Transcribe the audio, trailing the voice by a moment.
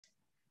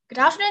Good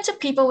afternoon to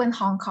people in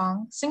Hong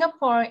Kong,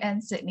 Singapore,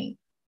 and Sydney.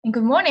 And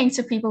good morning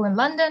to people in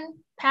London,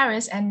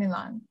 Paris, and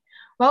Milan.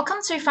 Welcome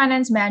to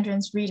Finance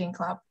Mandarin's Reading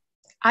Club.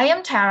 I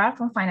am Tara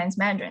from Finance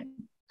Mandarin.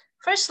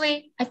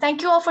 Firstly, I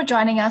thank you all for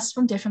joining us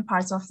from different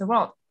parts of the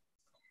world.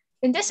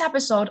 In this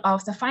episode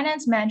of the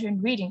Finance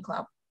Mandarin Reading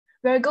Club,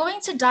 we're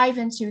going to dive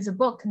into the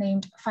book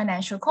named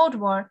Financial Cold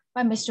War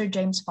by Mr.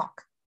 James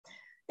Falk.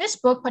 This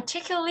book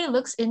particularly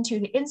looks into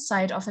the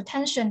insight of the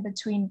tension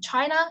between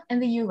China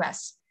and the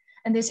US,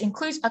 and this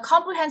includes a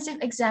comprehensive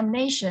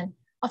examination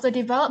of the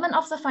development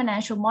of the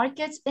financial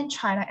markets in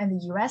China and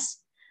the US,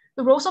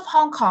 the roles of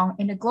Hong Kong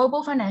in the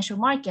global financial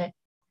market,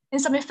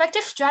 and some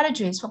effective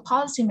strategies for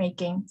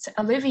policymaking to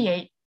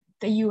alleviate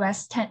the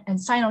US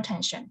and Sino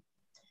tension.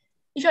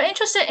 If you're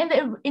interested in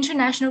the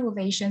international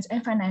relations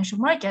and financial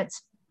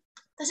markets,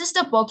 this is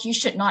the book you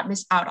should not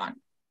miss out on.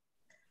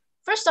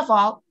 First of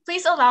all,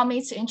 please allow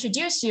me to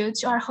introduce you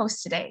to our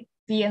host today,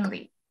 Vienne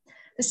Lee,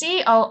 the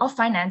CEO of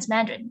Finance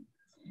Mandarin.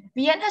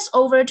 Vienne has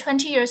over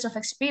 20 years of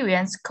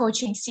experience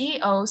coaching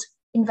CEOs,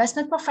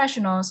 investment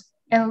professionals,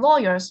 and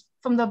lawyers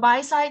from the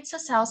buy side to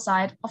sell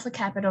side of the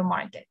capital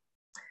market.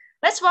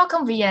 Let's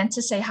welcome Vienne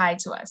to say hi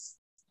to us.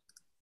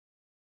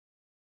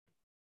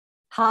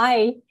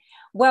 Hi,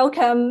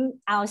 welcome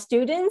our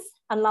students,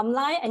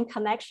 alumni, and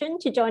connection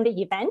to join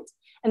the event,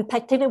 and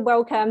particularly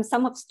welcome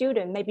some of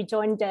students maybe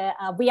join the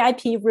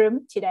VIP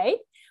room today.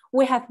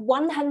 We have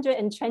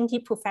 120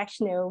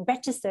 professionals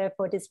registered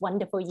for this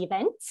wonderful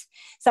event.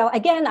 So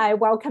again, I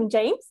welcome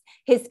James.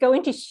 He's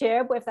going to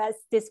share with us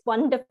this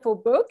wonderful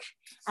book.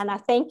 And I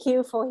thank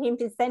you for him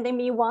to sending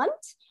me one.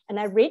 And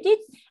I read it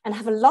and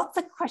have lots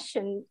of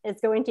questions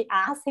it's going to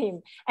ask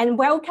him. And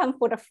welcome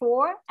for the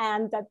floor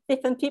and the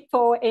different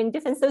people in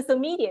different social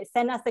media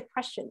send us the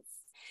questions.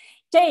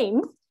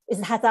 James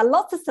has a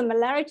lot of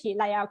similarity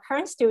like our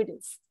current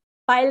students,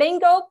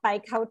 bilingual by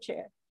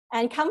culture,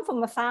 and come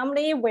from a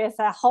family with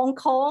a Hong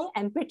Kong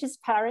and British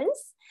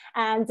parents,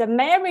 and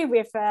married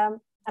with an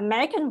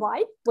American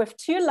wife with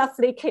two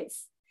lovely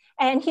kids.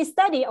 And he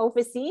studied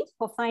overseas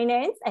for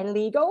finance and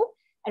legal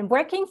and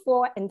working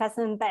for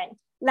investment bank,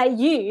 like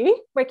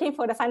you, working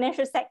for the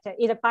financial sector,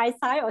 either buy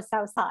side or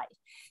sell side.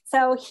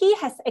 So he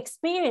has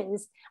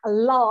experienced a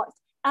lot,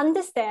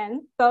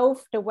 understand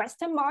both the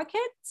Western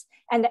market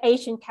and the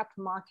Asian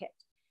capital market.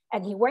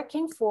 And he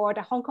working for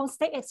the Hong Kong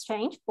Stock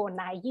Exchange for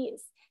 9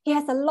 years. He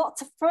has a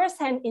lot of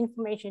first-hand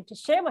information to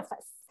share with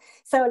us.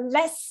 So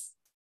let's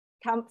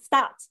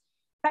start.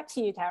 Back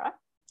to you, Tara.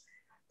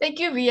 Thank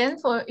you, Vienne,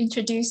 for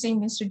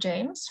introducing Mr.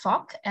 James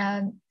Falk.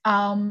 And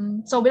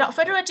so without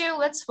further ado,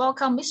 let's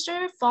welcome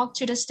Mr. Falk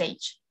to the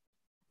stage.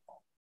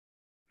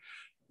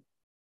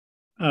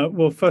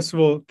 Well, first of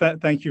all,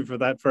 thank you for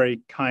that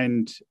very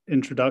kind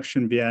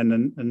introduction,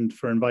 Vienne, and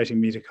for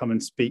inviting me to come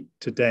and speak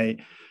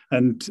today.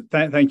 And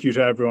thank you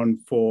to everyone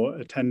for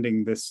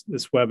attending this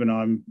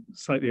webinar. I'm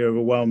slightly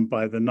overwhelmed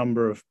by the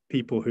number of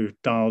people who've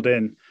dialed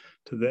in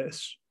to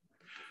this.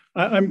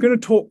 I'm going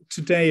to talk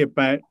today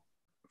about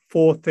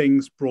four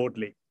things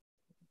broadly.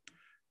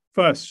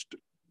 First,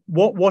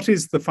 what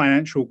is the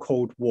financial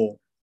Cold War?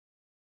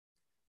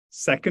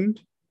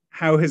 Second,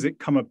 how has it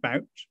come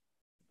about?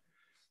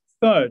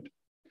 Third,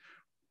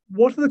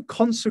 what are the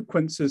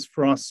consequences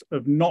for us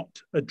of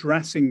not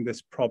addressing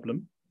this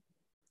problem?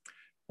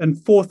 And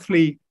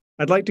fourthly,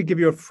 I'd like to give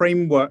you a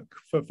framework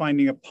for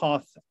finding a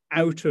path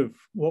out of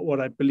what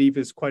I believe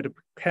is quite a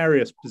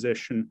precarious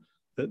position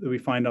that we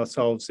find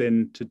ourselves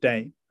in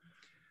today.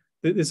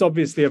 This is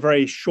obviously a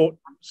very short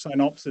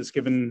synopsis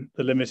given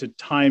the limited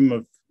time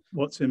of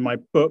what's in my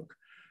book.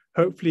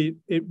 Hopefully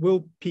it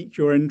will pique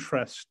your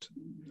interest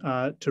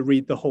to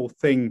read the whole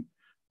thing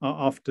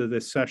after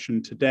this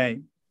session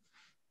today.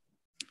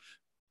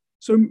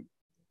 So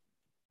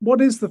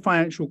what is the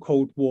financial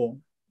Cold War?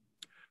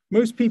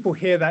 Most people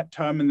hear that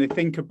term and they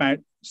think about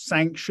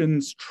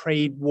sanctions,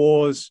 trade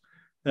wars,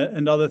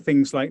 and other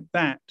things like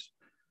that.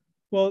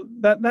 Well,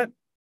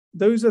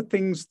 those are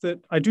things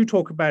that I do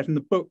talk about in the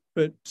book,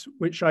 but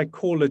which I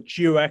call a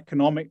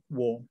geoeconomic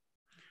war.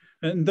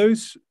 And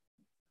those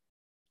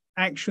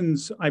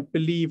actions, I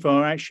believe,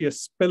 are actually a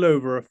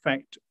spillover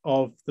effect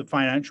of the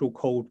financial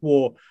Cold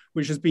War,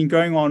 which has been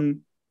going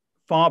on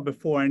far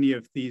before any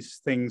of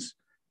these things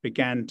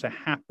began to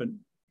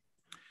happen.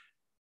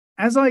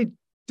 As I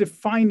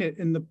define it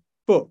in the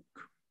book,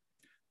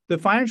 the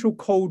financial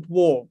Cold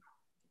War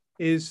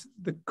is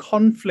the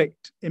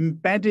conflict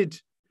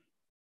embedded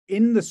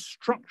in the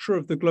structure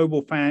of the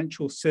global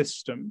financial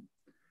system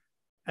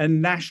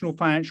and national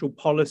financial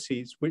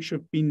policies, which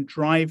have been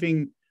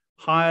driving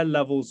higher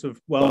levels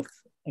of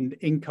wealth and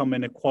income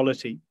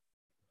inequality.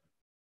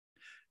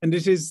 And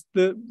it is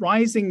the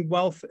rising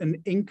wealth and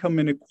income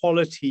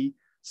inequality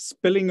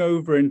spilling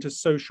over into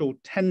social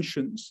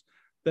tensions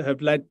that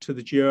have led to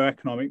the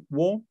geoeconomic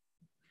war,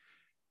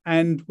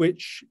 and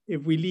which,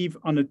 if we leave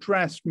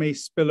unaddressed, may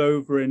spill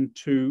over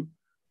into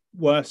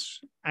worse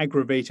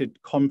aggravated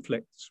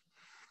conflicts.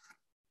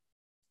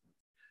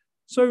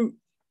 So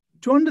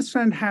to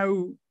understand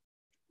how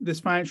this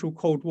financial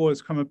Cold War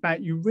has come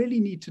about, you really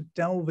need to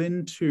delve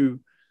into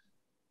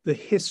the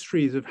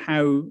histories of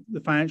how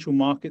the financial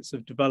markets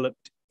have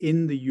developed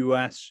in the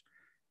US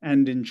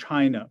and in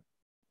China.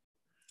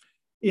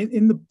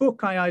 In the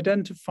book, I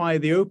identify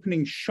the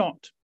opening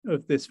shot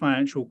of this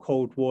financial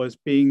Cold War as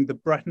being the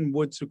Bretton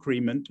Woods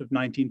Agreement of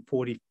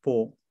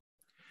 1944.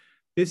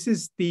 This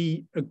is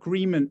the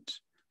agreement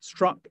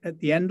struck at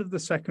the end of the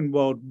Second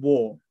World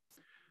War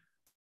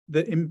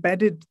that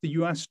embedded the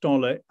US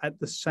dollar at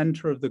the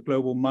center of the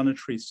global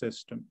monetary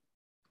system.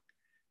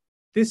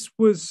 This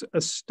was a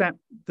step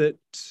that,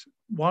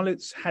 while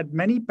it's had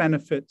many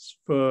benefits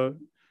for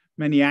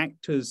many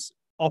actors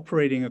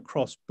operating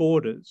across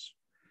borders,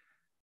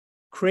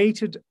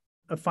 created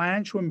a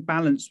financial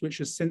imbalance which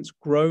has since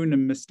grown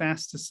and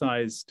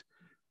metastasized.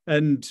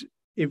 And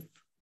if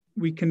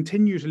we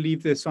continue to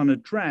leave this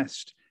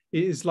unaddressed,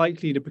 it is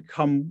likely to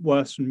become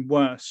worse and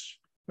worse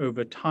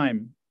over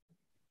time.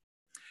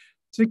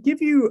 To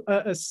give you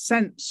a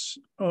sense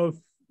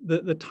of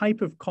the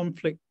type of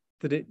conflict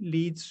that it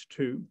leads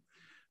to,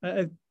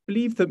 I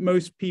believe that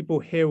most people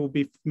here will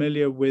be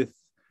familiar with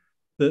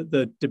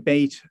the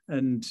debate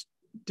and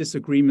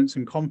disagreements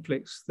and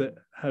conflicts that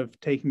have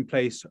taken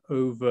place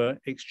over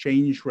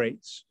exchange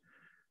rates.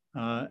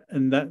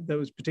 And that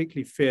was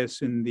particularly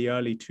fierce in the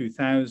early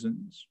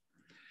 2000s.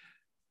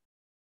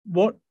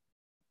 What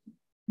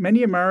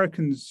many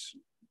Americans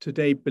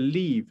today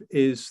believe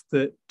is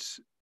that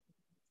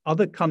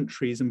other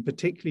countries, and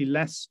particularly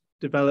less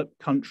developed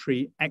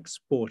country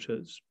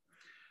exporters,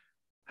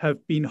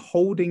 have been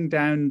holding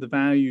down the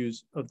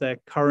values of their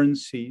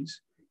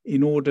currencies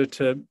in order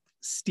to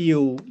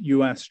steal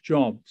US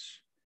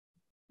jobs.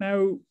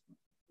 Now,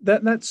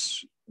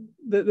 there's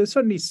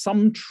certainly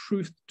some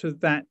truth to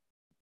that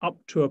up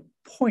to a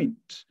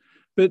point,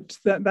 but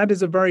that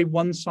is a very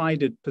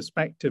one-sided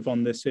perspective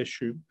on this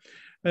issue.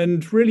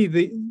 And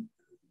really,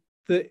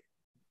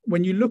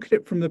 when you look at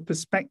it from the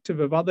perspective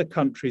of other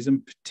countries,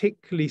 and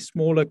particularly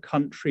smaller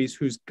countries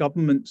whose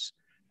governments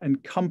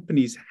and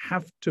companies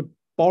have to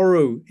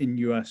borrow in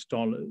US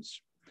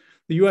dollars,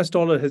 the US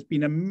dollar has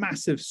been a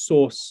massive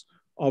source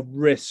of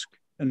risk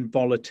and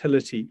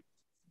volatility.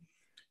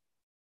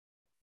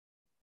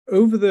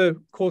 Over the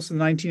course of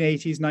the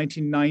 1980s,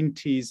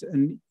 1990s,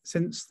 and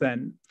since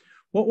then,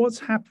 what's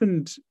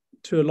happened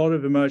to a lot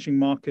of emerging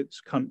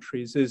markets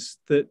countries is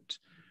that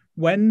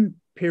when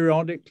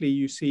periodically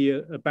you see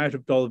a bout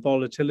of dollar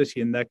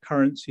volatility and their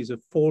currencies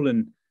have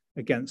fallen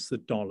against the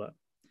dollar,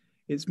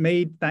 it's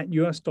made that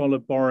US dollar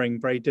borrowing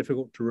very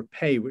difficult to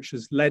repay, which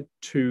has led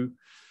to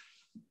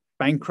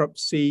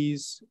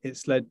bankruptcies,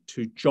 it's led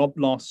to job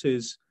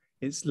losses,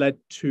 it's led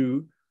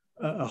to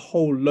a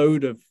whole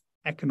load of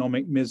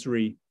economic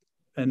misery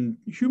and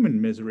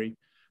human misery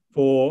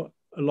for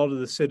a lot of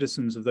the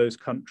citizens of those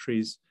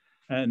countries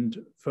and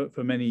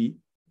for many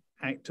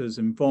actors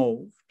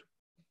involved.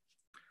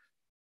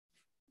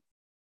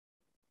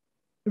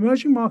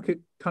 Emerging market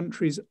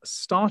countries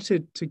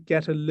started to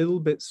get a little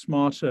bit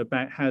smarter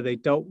about how they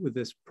dealt with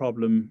this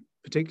problem,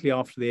 particularly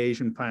after the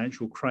Asian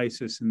financial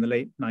crisis in the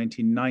late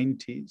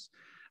 1990s.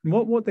 And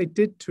what they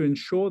did to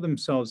ensure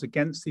themselves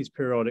against these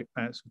periodic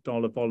bouts of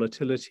dollar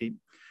volatility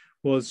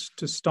was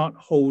to start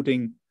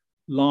holding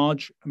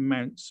large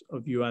amounts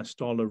of US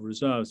dollar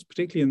reserves,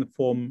 particularly in the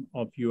form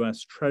of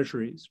US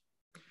treasuries.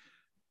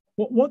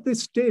 What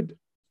this did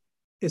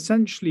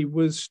essentially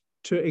was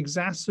to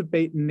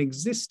exacerbate an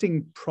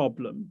existing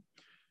problem,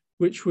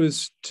 which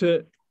was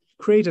to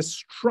create a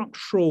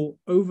structural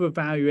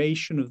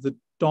overvaluation of the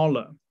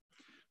dollar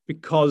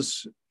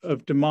because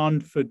of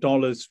demand for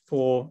dollars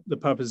for the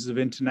purposes of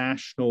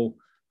international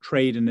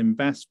trade and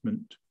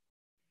investment.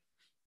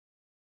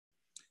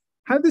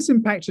 How this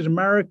impacted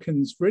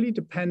Americans really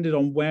depended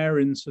on where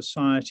in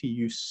society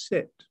you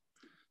sit.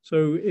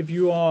 So if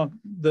you were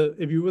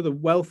the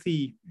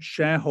wealthy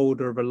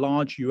shareholder of a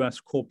large US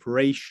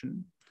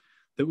corporation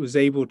that was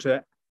able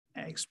to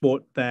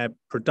export their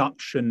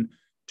production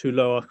to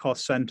lower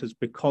cost centers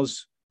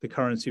because the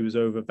currency was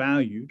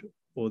overvalued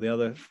or the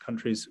other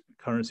country's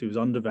currency was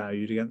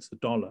undervalued against the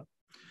dollar,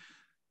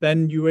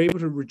 then you were able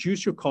to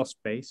reduce your cost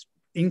base,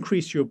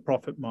 increase your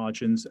profit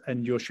margins,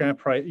 and your share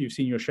price, you've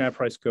seen your share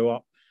price go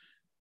up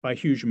by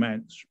huge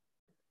amounts.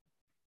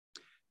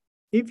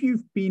 If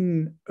you've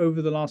been,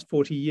 over the last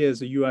 40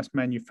 years, a US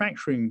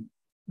manufacturing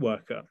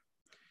worker,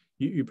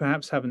 you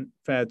perhaps haven't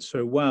fared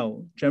so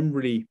well.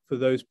 Generally, for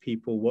those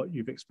people, what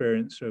you've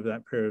experienced over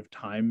that period of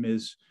time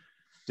is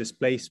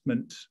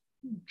displacement,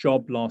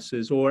 job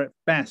losses, or at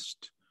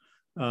best,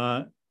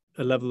 a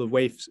level of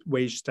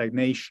wage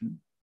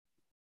stagnation.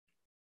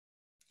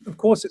 Of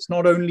course, it's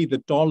not only the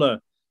dollar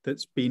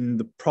that's been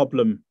the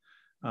problem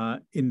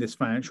in this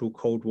financial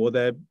Cold War.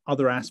 There are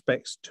other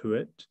aspects to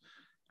it.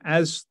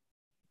 As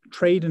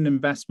trade and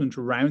investment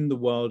around the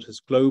world has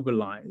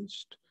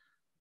globalized,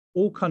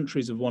 all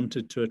countries have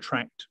wanted to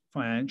attract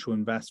financial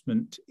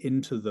investment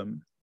into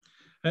them.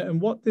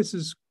 And what this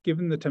has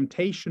given the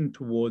temptation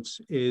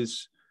towards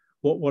is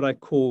what I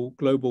call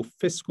global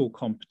fiscal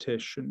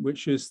competition,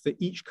 which is that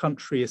each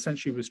country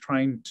essentially was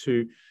trying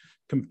to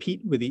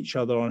compete with each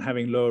other on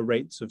having lower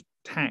rates of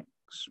tax.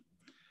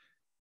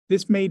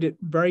 this made it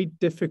very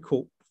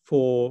difficult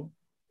for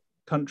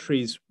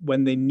countries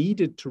when they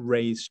needed to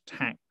raise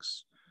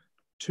taxes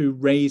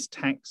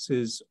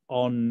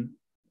on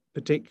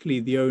particularly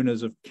the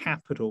owners of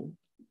capital,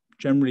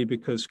 generally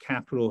because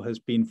capital has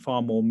been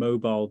far more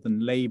mobile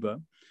than labor.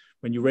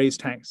 When you raise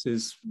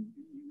taxes,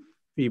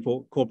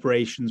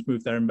 corporations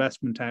move their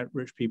investment out,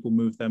 rich people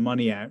move their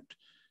money out,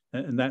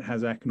 and that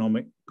has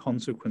economic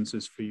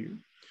consequences for you.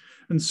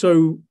 And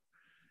so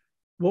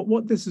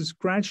what this has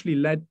gradually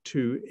led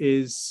to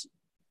is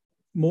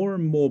more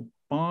and more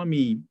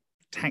balmy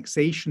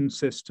taxation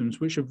systems,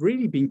 which have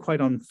really been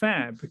quite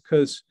unfair,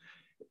 because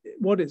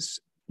what it's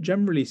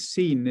generally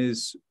seen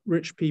is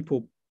rich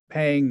people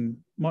paying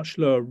much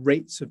lower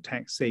rates of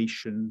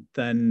taxation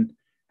than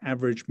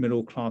average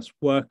middle-class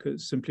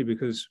workers, simply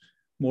because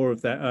more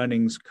of their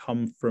earnings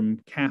come from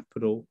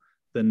capital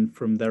than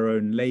from their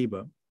own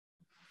labor.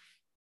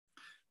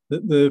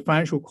 The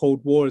financial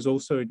Cold War has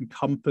also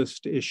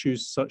encompassed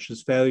issues such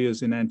as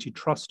failures in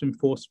antitrust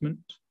enforcement,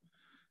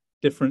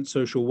 different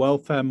social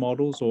welfare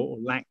models or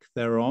lack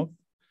thereof,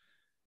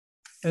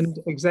 and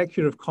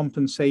executive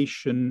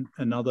compensation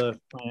and other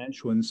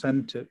financial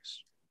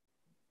incentives.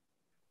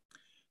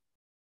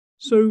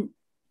 So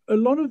a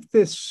lot of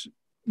this,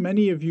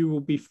 many of you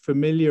will be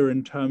familiar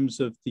in terms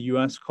of the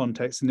US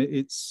context, and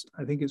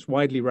I think it's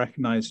widely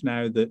recognized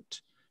now that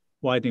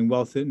widening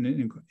wealth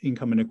and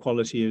income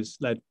inequality has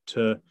led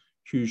to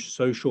huge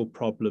social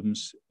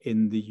problems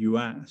in the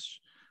US.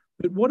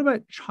 But what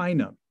about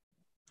China?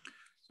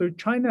 So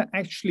China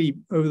actually,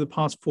 over the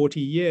past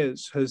 40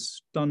 years,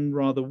 has done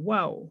rather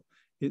well.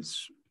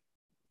 It's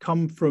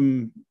come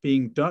from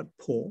being dirt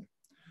poor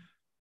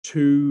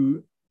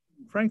to,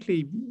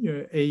 frankly,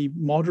 a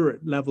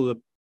moderate level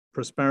of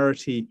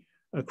prosperity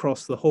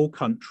across the whole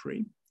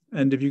country.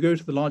 And if you go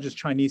to the largest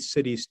Chinese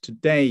cities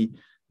today,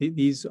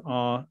 these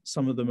are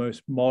some of the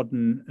most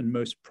modern and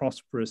most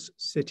prosperous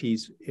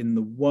cities in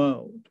the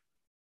world.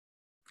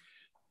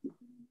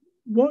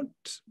 What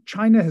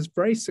China has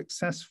very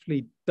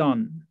successfully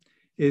done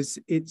is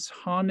it's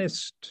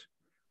harnessed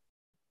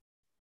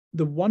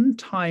the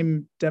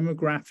one-time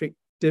demographic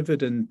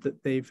dividend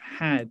that they've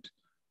had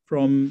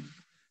from,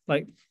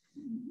 like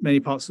many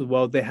parts of the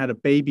world, they had a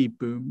baby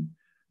boom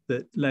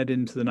that led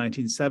into the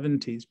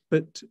 1970s.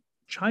 But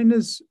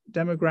China's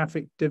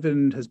demographic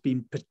dividend has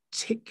been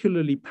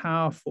particularly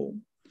powerful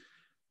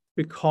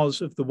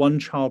because of the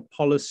one-child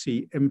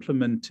policy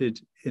implemented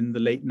in the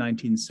late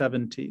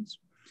 1970s.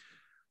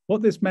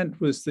 What this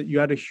meant was that you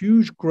had a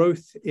huge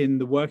growth in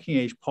the working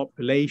age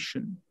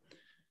population,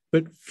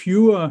 but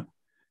fewer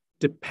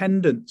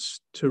dependents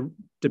to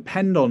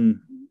depend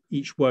on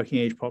each working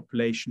age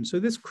population. So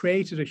this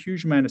created a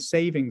huge amount of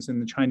savings in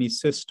the Chinese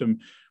system,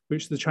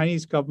 which the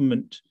Chinese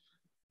government,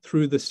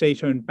 through the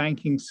state-owned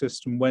banking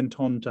system, went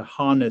on to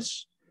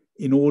harness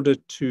in order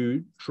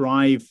to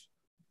drive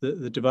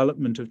the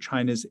development of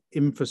China's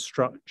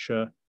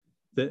infrastructure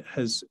that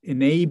has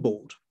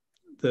enabled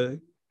the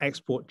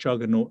export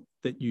juggernaut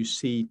that you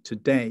see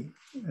today,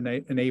 and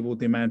enabled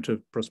the amount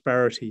of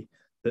prosperity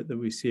that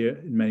we see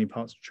in many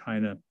parts of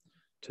China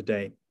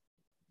today.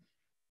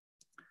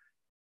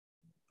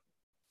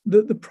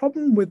 The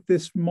problem with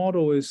this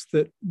model is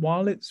that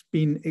while it's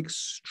been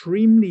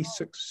extremely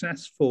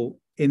successful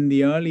in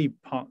the early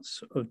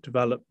parts of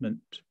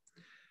development,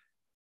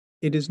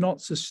 it is not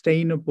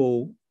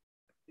sustainable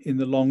in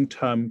the long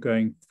term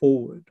going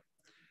forward.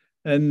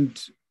 And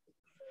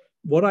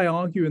what I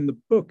argue in the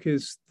book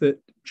is that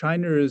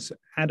China is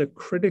at a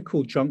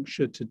critical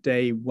juncture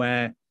today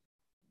where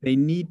they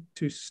need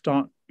to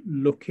start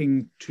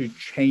looking to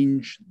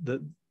change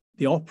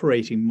the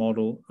operating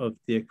model of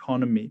the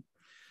economy.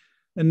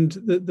 And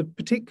the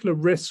particular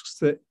risks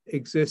that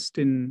exist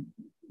in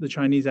the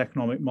Chinese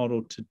economic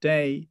model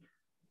today,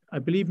 I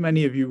believe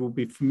many of you will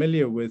be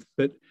familiar with,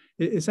 but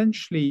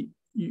essentially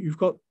you've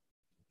got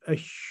a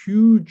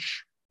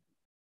huge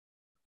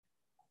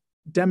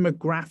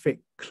demographic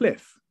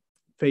cliff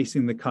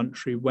facing the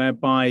country,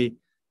 whereby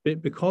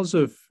because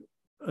of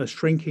a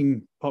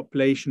shrinking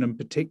population and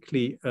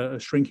particularly a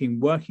shrinking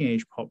working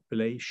age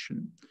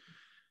population,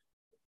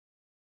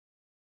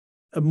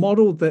 a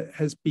model that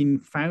has been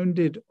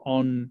founded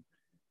on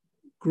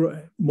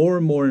more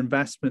and more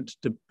investment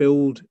to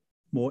build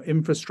more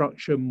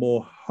infrastructure,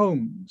 more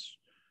homes,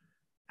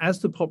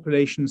 as the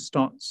population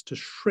starts to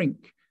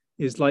shrink,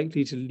 is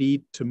likely to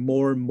lead to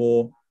more and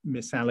more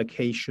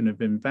misallocation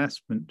of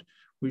investment,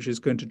 which is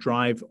going to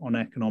drive on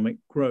economic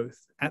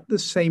growth at the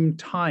same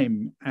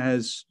time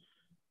as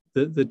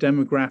the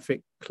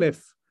demographic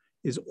cliff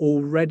is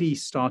already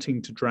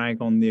starting to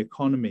drag on the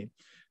economy.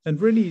 And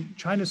really,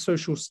 China's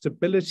social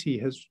stability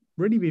has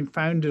really been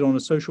founded on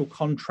a social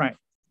contract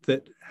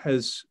that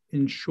has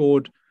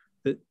ensured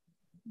that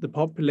the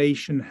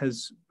population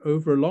has,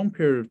 over a long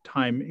period of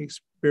time,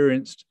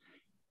 experienced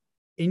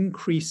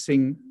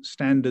increasing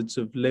standards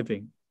of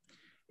living.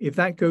 If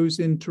that goes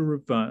into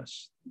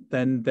reverse,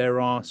 then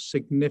there are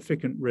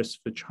significant risks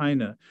for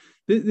China.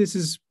 This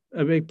is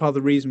a big part of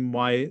the reason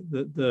why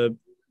the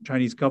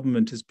Chinese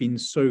government has been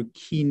so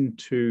keen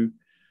to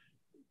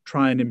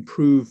try and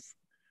improve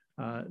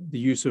the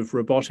use of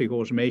robotic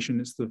automation.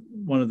 It's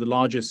one of the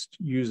largest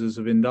users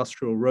of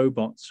industrial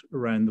robots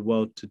around the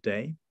world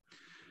today.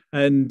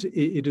 And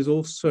it is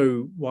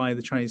also why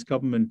the Chinese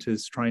government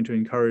is trying to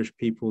encourage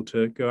people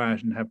to go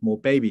out and have more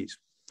babies.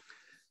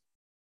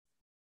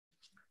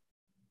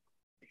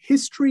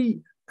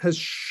 History has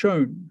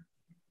shown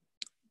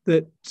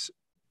that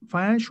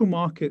financial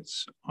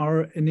markets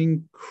are an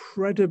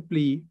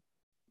incredibly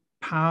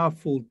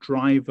powerful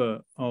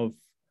driver of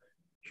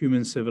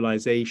human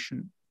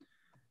civilization.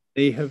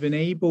 They have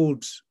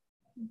enabled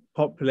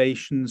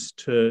populations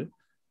to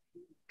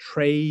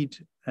trade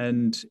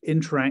and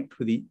interact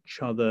with each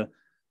other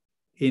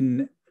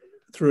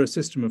through a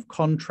system of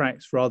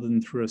contracts rather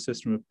than through a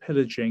system of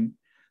pillaging.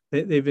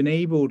 They've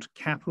enabled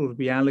capital to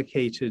be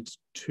allocated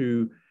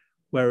to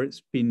where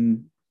it's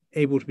been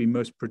able to be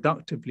most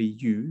productively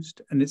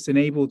used, and it's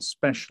enabled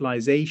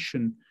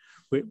specialization,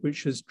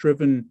 which has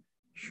driven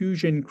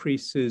huge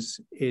increases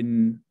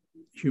in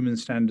human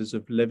standards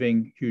of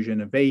living, huge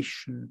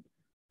innovation.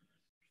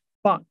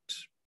 But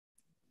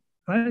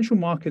financial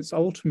markets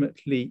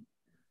ultimately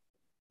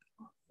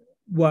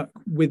work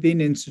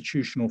within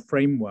institutional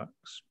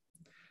frameworks.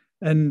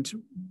 And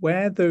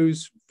where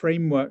those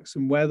frameworks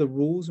and where the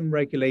rules and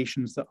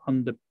regulations that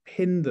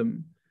underpin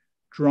them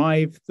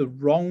drive the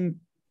wrong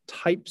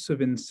types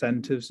of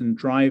incentives and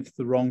drive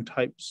the wrong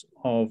types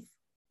of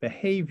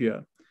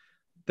behavior,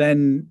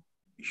 then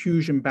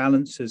huge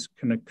imbalances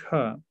can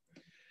occur.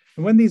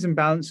 And when these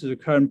imbalances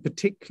occur, and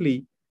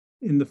particularly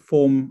in the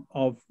form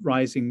of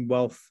rising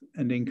wealth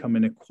and income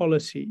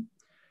inequality,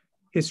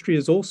 history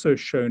has also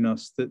shown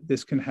us that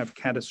this can have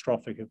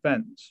catastrophic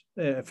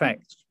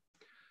effects.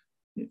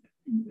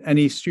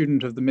 Any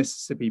student of the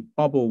Mississippi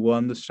bubble will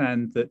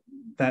understand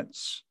that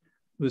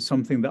was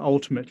something that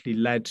ultimately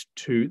led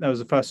to, that was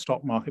the first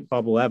stock market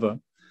bubble ever.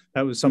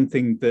 That was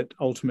something that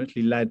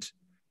ultimately led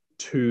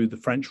to the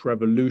French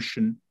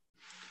Revolution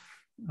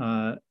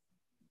a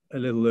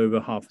little over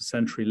half a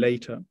century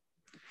later.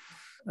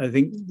 I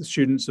think the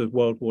students of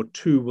World War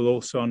II will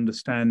also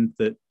understand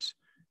that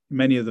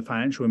many of the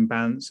financial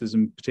imbalances,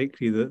 and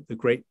particularly the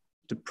Great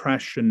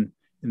Depression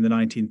in the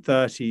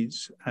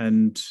 1930s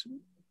and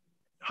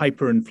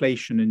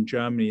hyperinflation in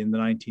Germany in the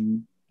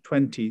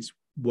 1920s,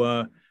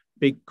 were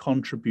big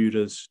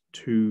contributors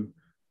to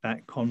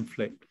that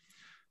conflict.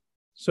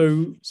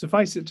 So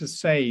suffice it to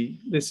say,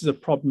 this is a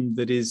problem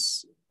that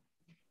is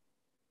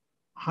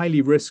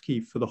highly risky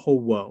for the whole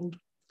world,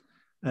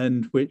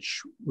 and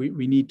which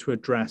we need to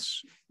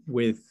address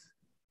with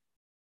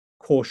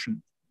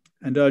caution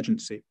and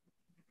urgency.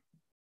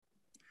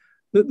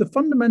 The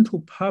fundamental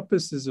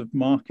purposes of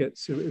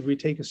markets, if we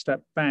take a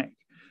step back,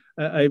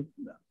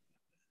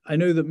 I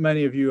know that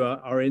many of you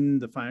are in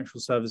the financial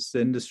services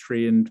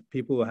industry, and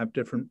people have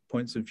different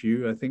points of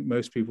view. I think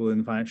most people in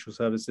the financial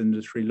service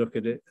industry look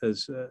at it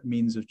as a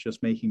means of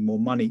just making more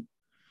money.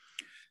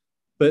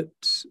 But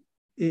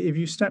if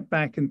you step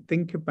back and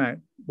think about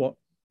what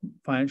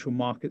financial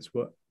markets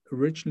were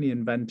originally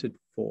invented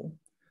for,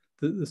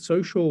 the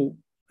social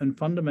and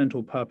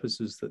fundamental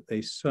purposes that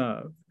they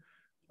serve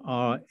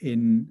are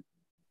in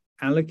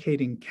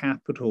allocating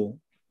capital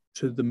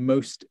to the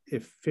most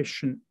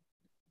efficient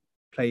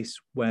place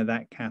where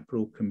that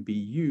capital can be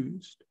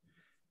used,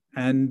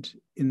 and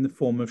in the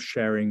form of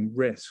sharing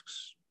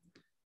risks.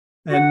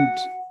 And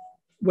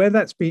where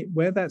that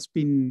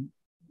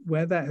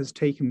has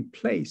taken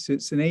place,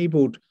 it's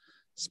enabled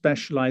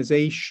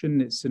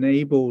specialization, it's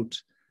enabled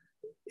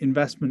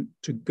investment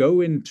to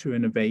go into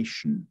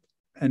innovation,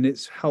 and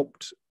it's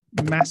helped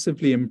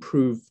massively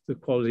improve the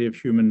quality of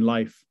human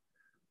life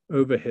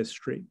over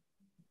history.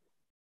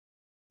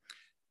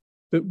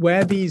 But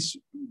where these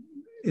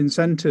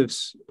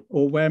incentives,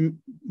 or where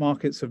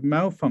markets have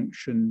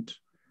malfunctioned,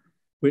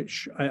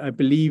 which I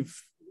believe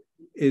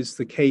is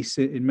the case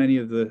in many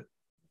of the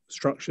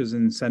structures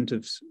and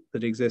incentives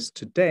that exist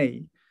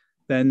today,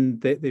 then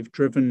they've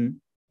driven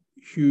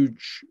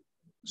huge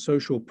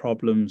social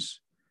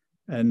problems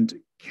and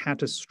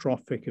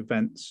catastrophic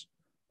events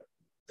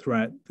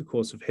throughout the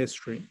course of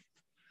history.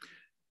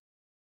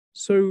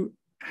 So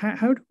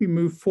how do we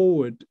move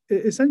forward?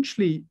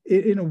 Essentially,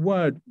 in a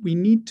word, we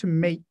need to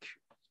make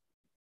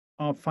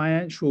our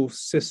financial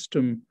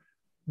system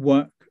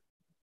work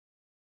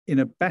in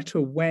a better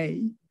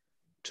way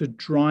to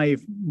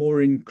drive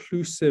more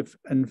inclusive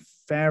and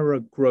fairer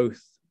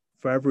growth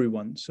for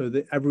everyone, so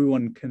that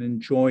everyone can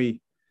enjoy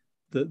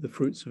the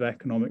fruits of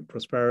economic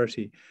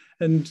prosperity.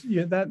 And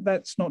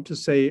that's not to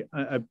say,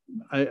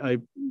 I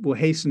will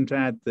hasten to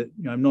add that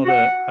I'm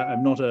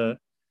not a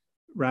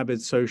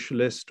rabid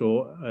socialist,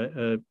 or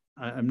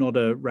I'm not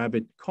a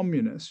rabid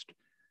communist,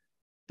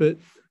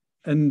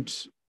 and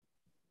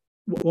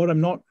what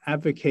I'm not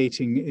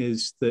advocating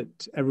is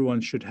that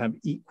everyone should have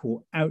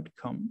equal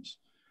outcomes.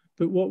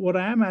 But what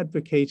I am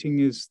advocating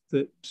is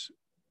that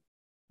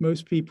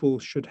most people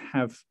should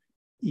have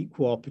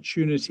equal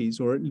opportunities,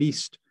 or at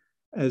least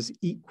as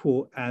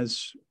equal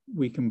as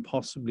we can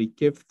possibly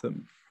give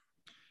them.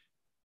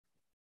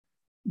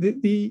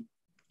 The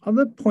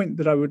other point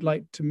that I would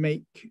like to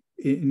make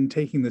in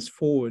taking this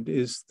forward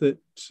is that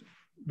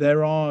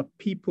there are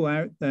people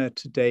out there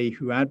today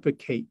who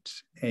advocate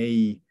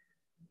a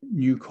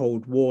new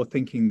Cold War,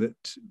 thinking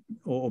that,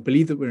 or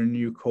believe that we're in a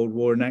new Cold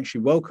War, and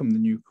actually welcome the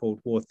new Cold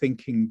War,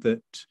 thinking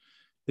that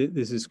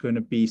this is going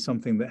to be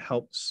something that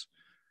helps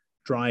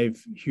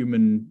drive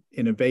human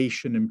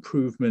innovation,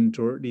 improvement,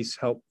 or at least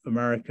help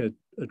America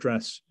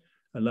address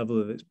a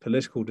level of its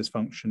political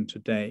dysfunction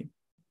today.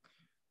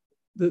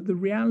 The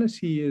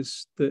reality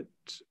is that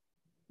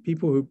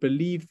people who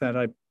believe that,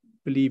 I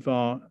believe,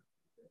 are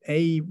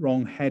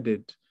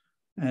wrong-headed,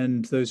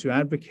 and those who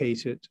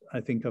advocate it, I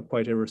think, are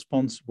quite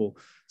irresponsible,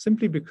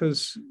 simply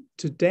because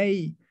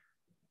today,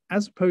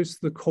 as opposed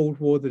to the Cold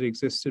War that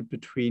existed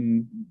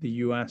between the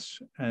US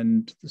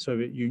and the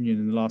Soviet Union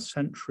in the last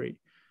century,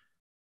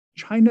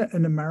 China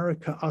and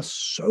America are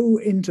so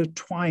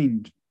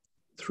intertwined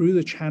through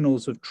the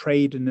channels of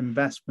trade and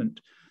investment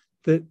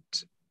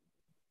that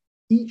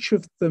each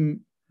of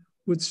them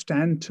would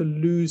stand to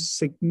lose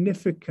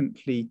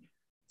significantly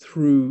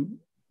through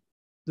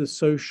the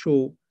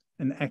social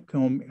and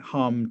economic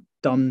harm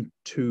done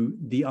to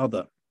the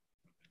other.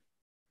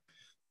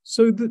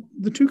 So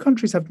the two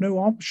countries have no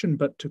option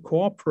but to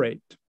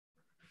cooperate.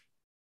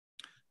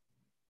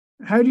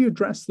 How do you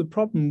address the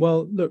problem?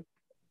 Well, look,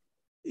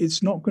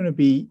 it's not going to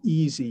be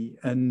easy.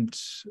 And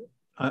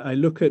I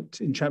look at,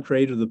 in chapter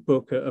 8 of the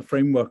book, a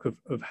framework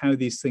of how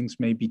these things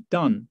may be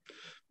done.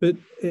 But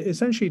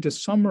essentially, to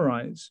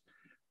summarize,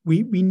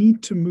 we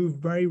need to move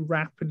very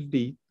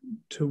rapidly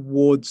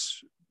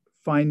towards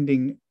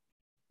finding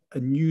a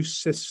new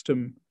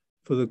system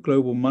for the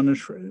global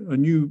monetary, a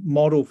new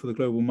model for the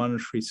global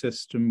monetary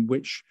system,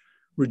 which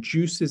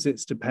reduces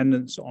its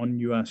dependence on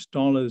US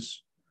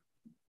dollars,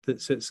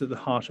 that sits at the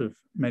heart of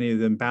many of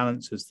the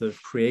imbalances that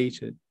have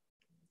created.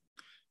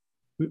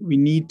 We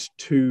need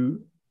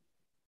to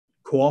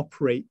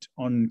cooperate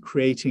on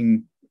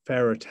creating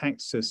fairer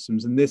tax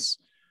systems. And this,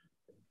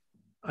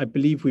 I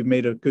believe we've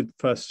made a good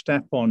first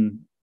step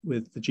on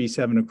with the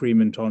G7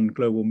 agreement on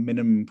global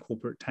minimum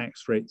corporate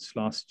tax rates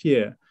last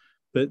year.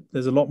 But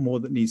there's a lot more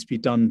that needs to be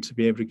done to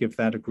be able to give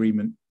that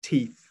agreement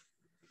teeth.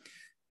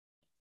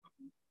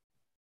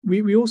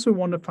 We also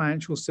want a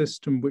financial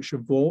system which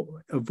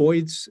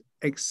avoids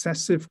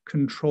excessive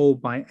control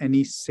by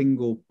any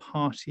single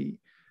party,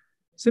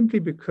 simply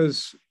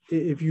because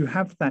if you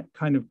have that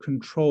kind of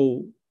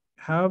control,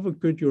 however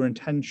good your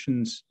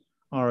intentions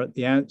are at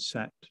the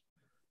outset,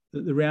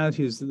 the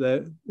reality is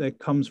that there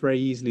comes very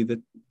easily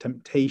the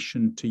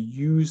temptation to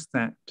use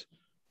that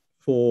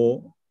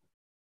for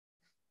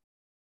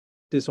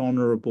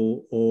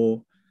dishonorable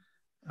or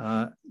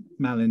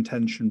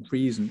malintentioned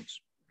reasons.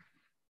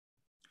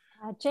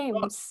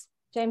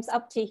 James,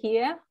 up to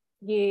here.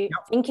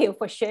 Thank you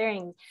for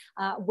sharing.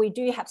 We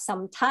do have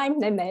some time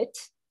limit.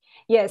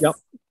 Yes,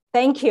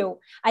 thank you.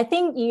 I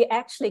think you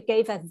actually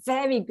gave a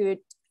very good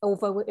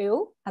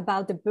overview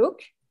about the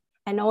book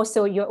and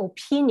also your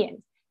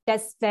opinion.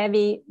 That's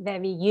very,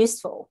 very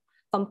useful.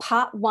 From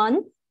part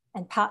 1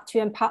 and part 2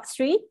 and part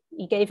 3,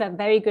 you gave a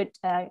very good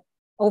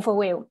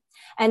overview.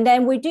 And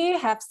then we do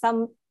have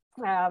some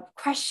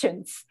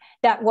questions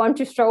that want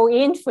to throw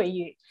in for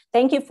you.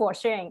 Thank you for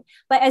sharing.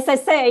 But as I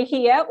say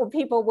here, when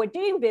people were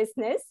doing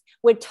business,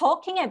 we're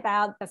talking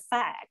about the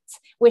facts.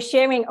 We're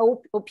sharing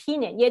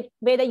opinion. Yet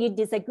whether you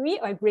disagree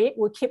or agree,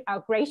 we'll keep our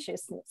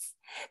graciousness.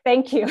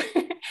 Thank you.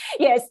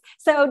 Yes.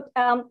 So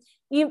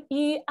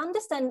you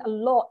understand a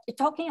lot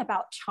talking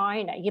about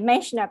China. You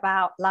mentioned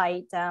about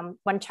like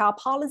one-child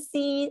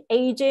policy,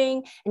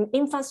 aging, and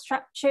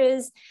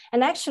infrastructures.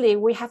 And actually,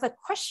 we have a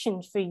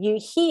question for you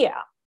here.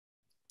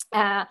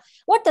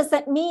 What does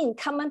that mean,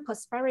 common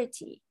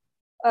prosperity?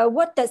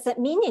 What does that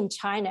mean in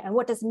China, and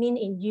what does it mean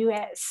in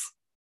US?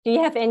 Do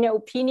you have any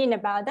opinion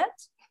about that?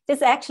 This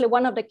is actually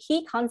one of the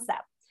key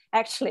concepts.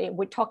 Actually,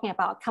 we're talking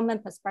about common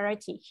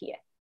prosperity here.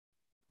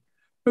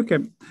 Okay,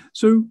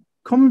 so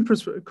common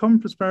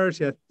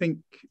prosperity, I think,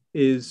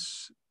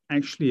 is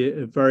actually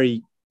a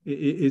very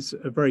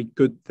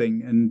good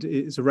thing, and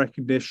it's a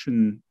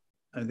recognition,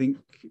 I think,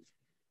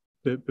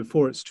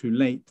 before it's too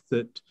late,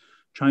 that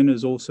China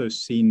has also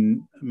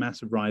seen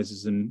massive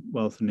rises in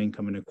wealth and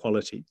income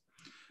inequality.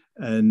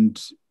 And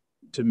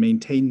to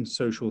maintain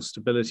social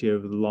stability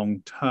over the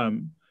long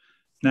term,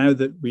 now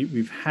that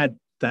we've had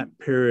that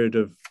period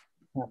of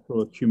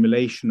capital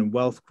accumulation and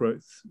wealth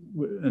growth,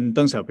 and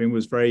Deng Xiaoping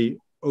was very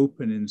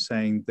open in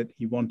saying that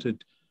he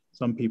wanted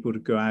some people to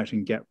go out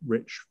and get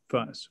rich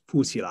first,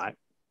 富起来.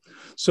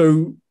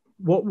 So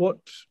what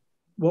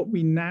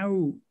we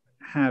now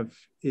have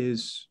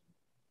is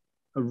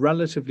a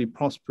relatively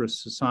prosperous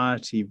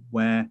society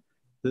where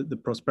the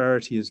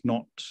prosperity is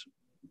not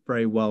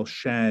very well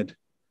shared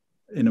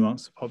in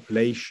amongst the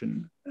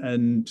population.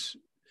 And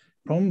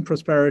common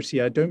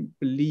prosperity, I don't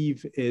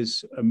believe,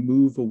 is a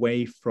move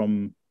away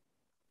from,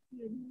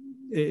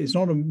 it's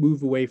not a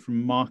move away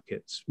from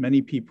markets.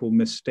 Many people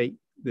mistake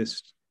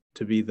this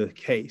to be the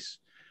case,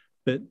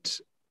 but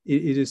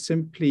it is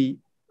simply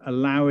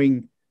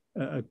allowing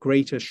a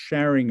greater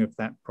sharing of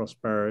that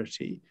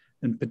prosperity,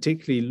 and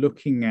particularly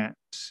looking at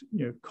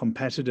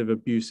competitive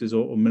abuses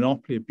or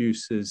monopoly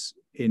abuses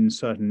in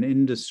certain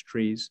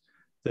industries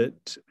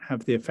that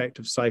have the effect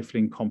of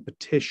stifling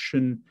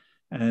competition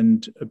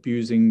and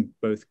abusing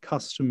both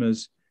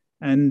customers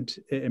and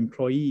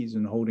employees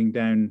and holding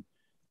down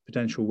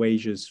potential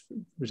wage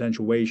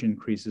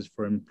increases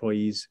for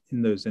employees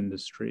in those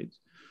industries.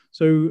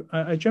 So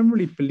I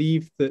generally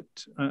believe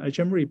that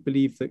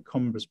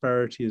common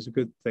prosperity is a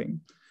good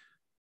thing.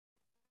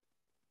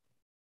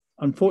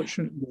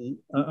 Unfortunately,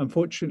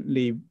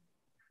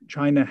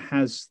 China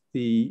has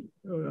the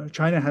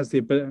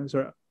ability.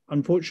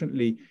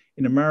 Unfortunately,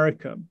 in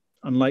America,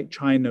 unlike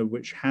China,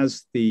 which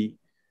has the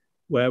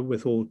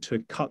wherewithal to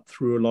cut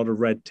through a lot of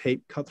red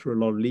tape, cut through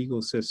a lot of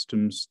legal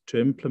systems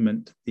to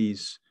implement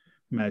these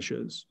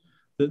measures,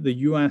 that the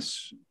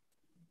US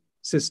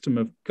system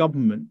of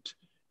government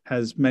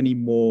has many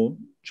more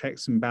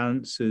checks and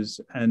balances,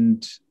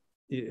 and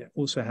it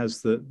also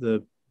has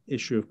the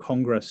issue of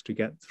Congress to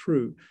get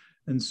through.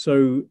 And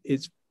so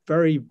it's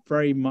very,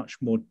 very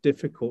much more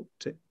difficult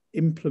to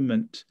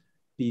implement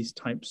these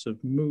types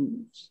of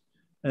moves.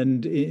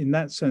 And in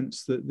that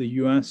sense, that the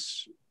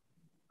US,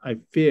 I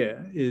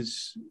fear,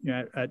 is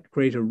at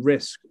greater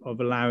risk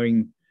of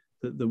allowing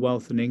the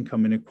wealth and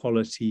income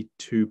inequality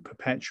to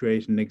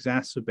perpetuate and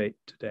exacerbate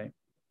today.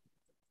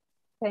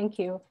 Thank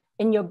you.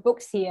 In your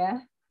books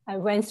here, I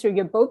went through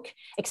your book,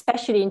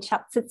 especially in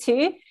chapter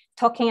 2,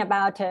 talking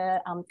about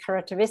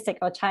characteristic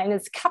of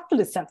China's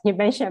capitalism. You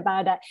mentioned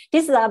about that.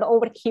 These are all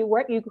the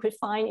keywords you could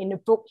find in the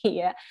book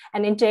here.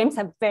 And then James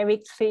have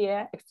very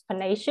clear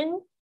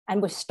explanation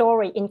and with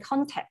story in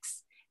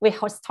context, with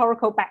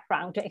historical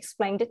background to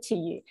explain it to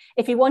you.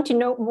 If you want to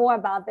know more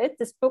about it,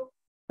 this book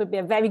would be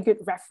a very good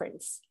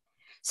reference.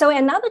 So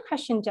another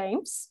question,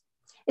 James,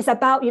 is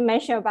about, you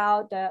mentioned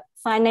about the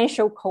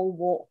financial Cold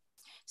War.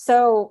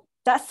 So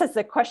that's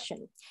the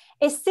question.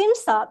 It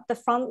seems that the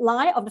front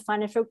line of the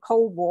financial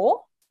Cold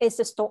War is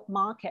the stock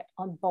market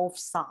on both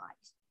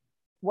sides.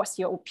 What's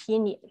your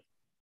opinion?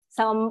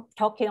 Some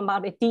talking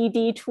about the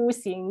DD2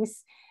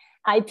 things,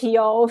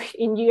 IPO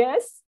in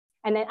US,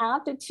 and then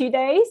after 2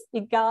 days,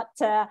 it got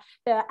the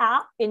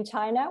app in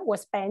China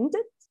was banned.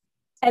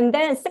 And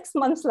then 6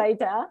 months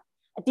later,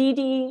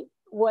 DD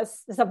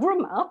was a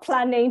rumor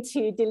planning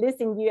to delist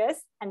in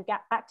US and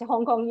get back to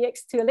Hong Kong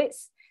EX to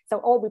list. So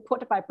all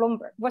reported by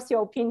Bloomberg. What's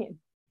your opinion?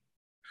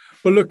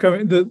 Well, look, I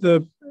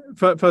mean,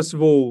 first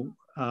of all,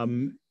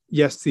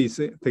 yes, these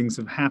things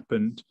have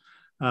happened.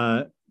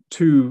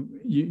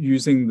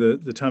 Using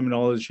the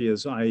terminology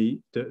as I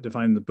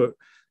define in the book,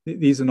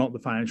 these are not the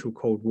financial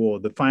Cold War.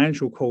 The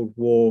financial Cold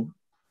War,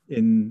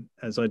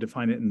 as I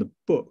define it in the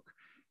book,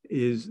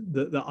 is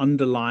the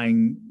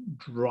underlying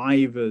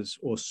drivers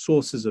or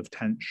sources of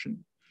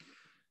tension.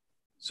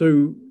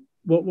 So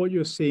what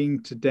you're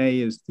seeing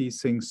today is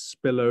these things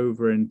spill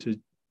over into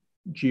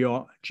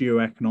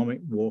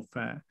geoeconomic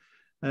warfare.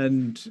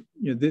 And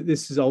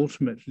this is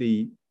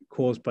ultimately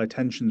caused by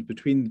tensions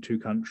between the two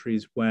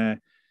countries,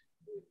 where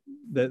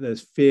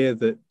there's fear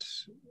that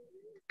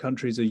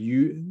countries are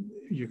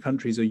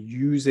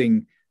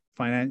using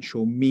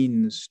financial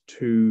means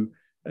to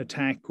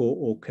attack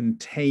or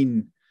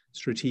contain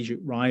strategic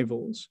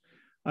rivals.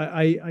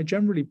 I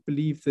generally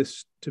believe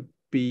this to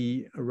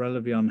be a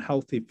relatively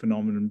unhealthy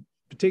phenomenon,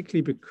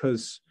 particularly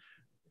because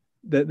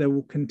there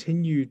will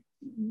continue.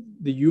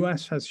 The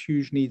US has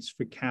huge needs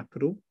for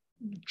capital.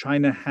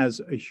 China has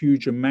a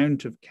huge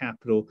amount of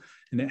capital,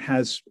 and it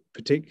has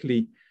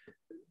particularly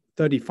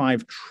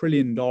 $35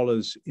 trillion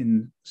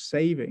in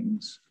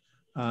savings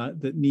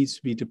that needs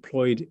to be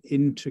deployed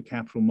into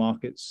capital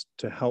markets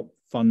to help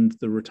fund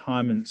the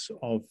retirements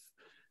of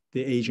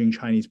the aging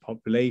Chinese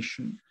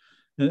population.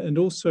 And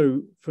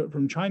also,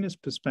 from China's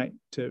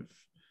perspective,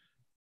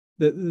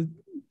 the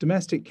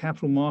domestic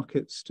capital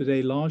markets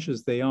today, large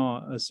as they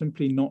are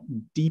simply not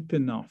deep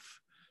enough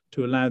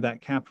to allow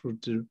that capital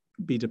to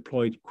be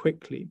deployed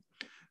quickly.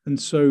 And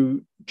so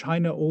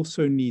China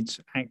also needs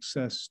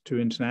access to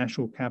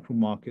international capital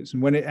markets.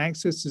 And when it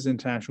accesses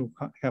international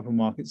capital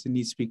markets, it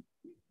needs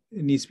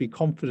to be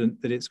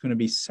confident that it's going to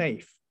be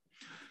safe.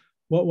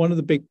 One of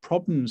the big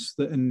problems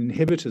and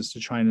inhibitors to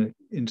China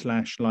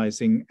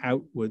internationalizing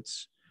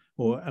outwards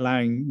or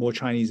allowing more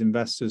Chinese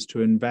investors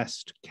to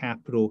invest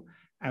capital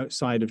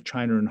outside of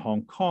China and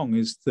Hong Kong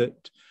is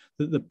that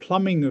the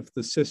plumbing of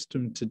the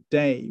system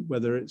today,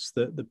 whether it's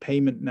the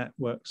payment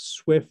network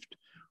SWIFT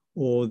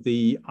or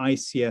the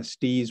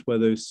ICSDs, where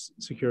those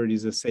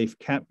securities are safe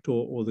kept,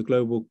 or the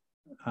global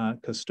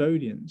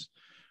custodians,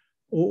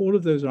 all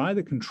of those are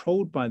either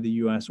controlled by the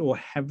US or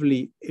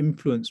heavily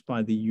influenced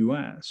by the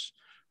US.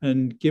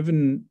 And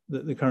given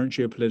the current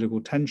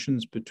geopolitical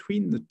tensions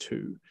between the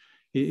two,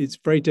 it's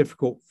very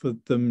difficult for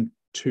them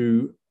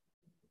to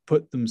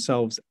put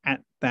themselves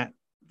at that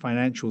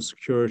financial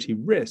security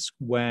risk,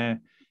 where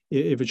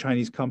if a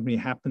Chinese company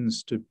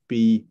happens to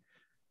be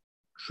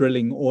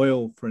drilling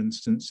oil, for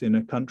instance, in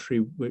a country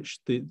which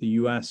the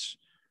US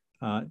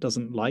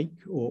doesn't like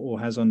or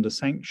has under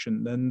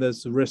sanction, then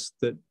there's the risk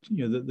that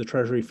the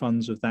treasury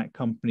funds of that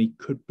company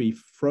could be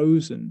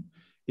frozen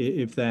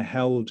if they're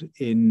held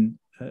in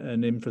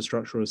an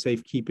infrastructure or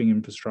safekeeping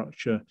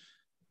infrastructure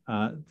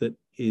that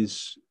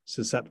is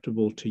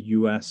susceptible to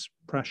US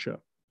pressure.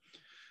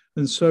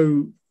 And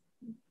so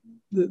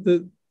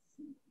the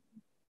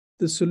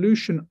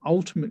solution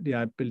ultimately,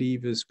 I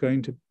believe, is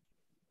going to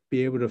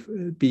be able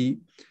to be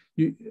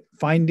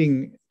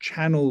finding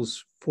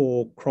channels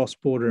for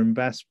cross-border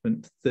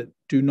investment that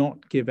do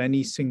not give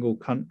any single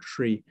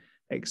country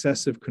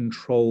excessive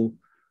control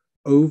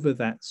over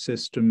that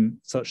system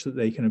such that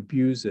they can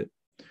abuse it.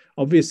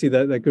 Obviously,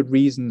 there are good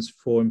reasons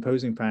for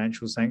imposing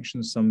financial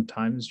sanctions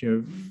sometimes,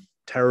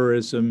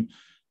 terrorism,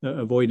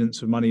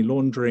 avoidance of money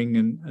laundering,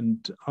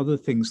 and other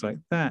things like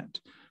that.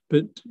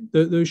 But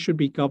those should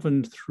be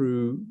governed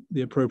through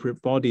the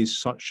appropriate bodies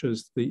such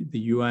as the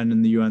UN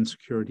and the UN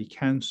Security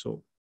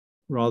Council,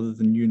 rather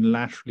than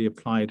unilaterally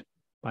applied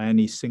by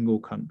any single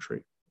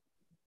country.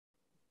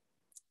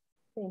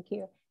 Thank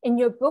you. In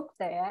your book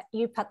there,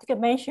 you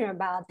particularly mention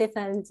about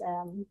different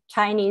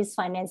Chinese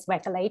finance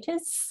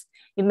regulators.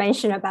 You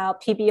mentioned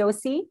about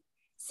PBOC,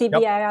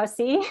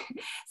 CBIRC,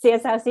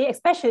 CSRC,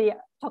 especially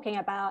talking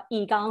about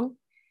Yigang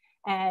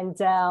and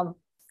Guo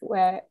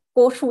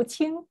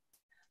Shuqing.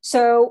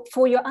 So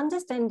for your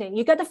understanding,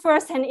 you got the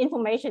first-hand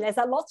information, as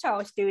a lot of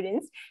our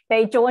students,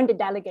 they joined the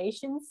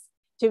delegations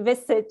to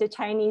visit the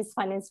Chinese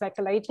finance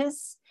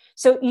regulators.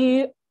 So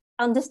you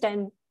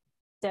understand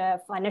the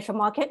financial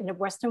market in the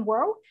Western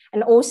world,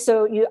 and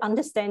also you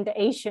understand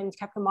the Asian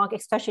capital market,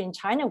 especially in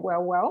China,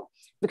 well,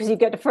 because you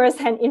get the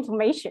first-hand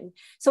information.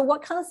 So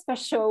what kind of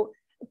special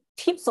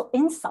tips or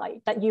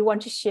insight that you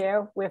want to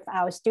share with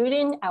our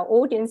student, our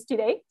audience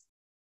today?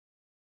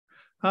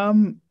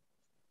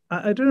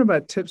 I don't know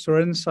about tips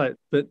or insight,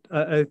 but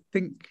I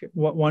think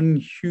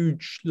one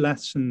huge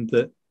lesson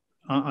that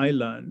I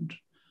learned,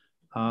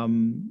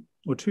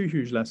 or two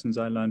huge lessons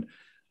I learned.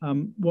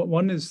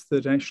 One is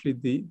that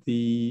actually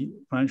the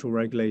financial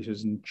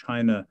regulators in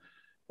China,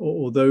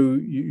 although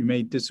you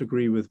may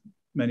disagree with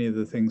many of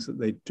the things that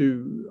they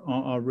do,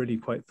 are really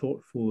quite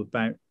thoughtful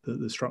about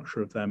the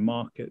structure of their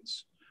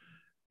markets.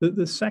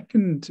 The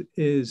second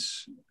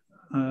is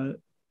the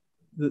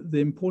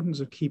importance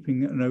of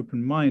keeping an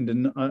open mind.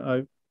 And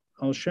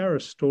I'll share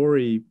a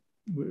story,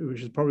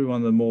 which is probably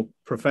one of the more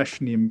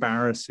professionally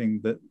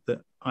embarrassing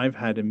that I've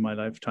had in my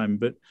lifetime.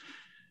 But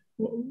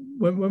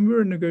when we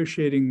were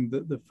negotiating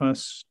the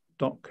first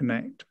stock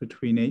connect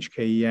between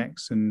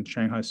HKEX and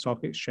Shanghai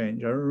Stock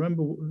Exchange, I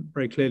remember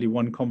very clearly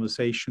one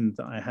conversation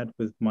that I had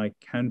with my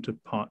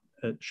counterpart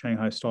at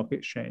Shanghai Stock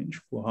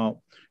Exchange, Fu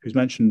Hao, who's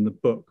mentioned in the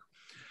book.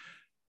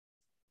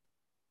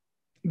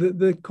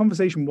 The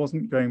conversation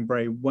wasn't going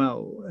very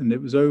well, and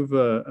it was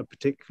over a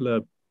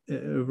particular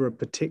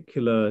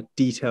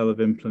detail of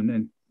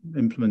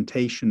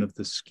implementation of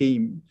the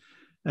scheme.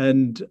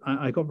 And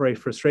I got very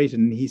frustrated,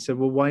 and he said,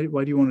 well, why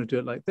do you want to do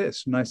it like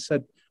this? And I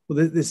said,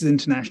 well, this is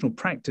international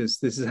practice.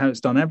 This is how it's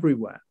done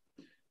everywhere.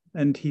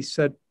 And he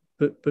said,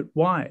 but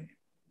why?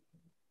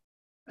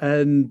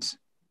 And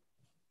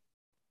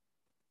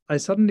it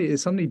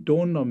suddenly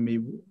dawned on me.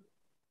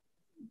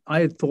 I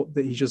had thought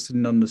that he just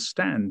didn't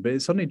understand, but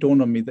it suddenly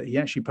dawned on me that he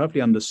actually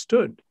perfectly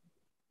understood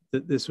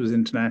that this was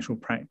international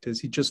practice.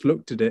 He just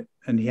looked at it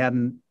and he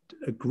hadn't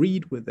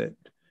agreed with it.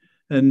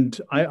 And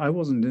I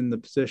wasn't in the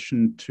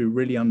position to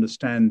really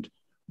understand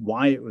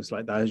why it was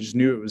like that. I just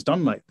knew it was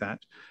done like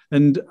that.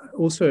 And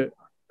also,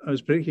 I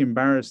was particularly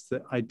embarrassed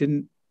that I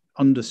didn't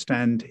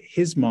understand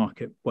his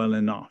market well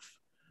enough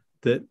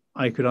that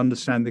I could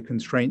understand the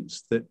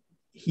constraints that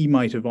he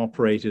might have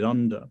operated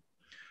under.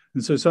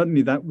 And so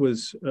certainly that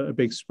was a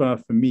big spur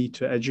for me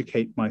to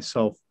educate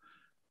myself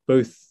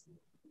both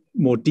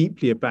more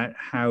deeply about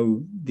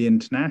how the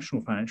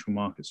international financial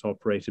markets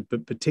operated,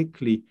 but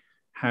particularly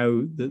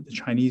how the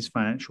Chinese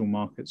financial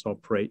markets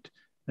operate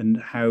and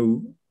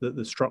how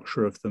the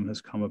structure of them has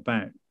come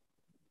about.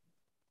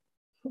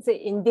 So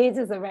indeed,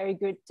 it's a very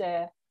good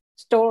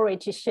story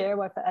to share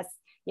with us.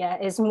 Yeah,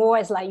 it's more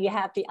as like you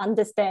have to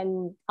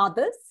understand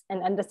others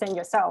and understand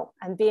yourself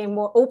and being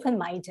more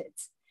open-minded.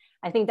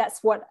 I think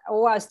that's what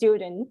all our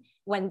students,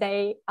 when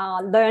they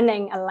are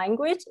learning a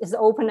language, is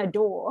open a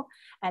door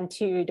and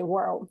to the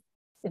world.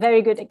 A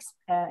very good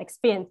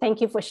experience. Thank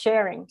you for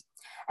sharing.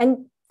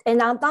 And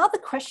another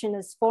question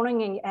is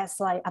following as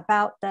like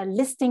about the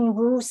listing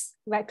rules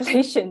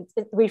regulations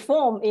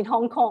reform in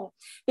Hong Kong,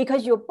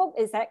 because your book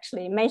is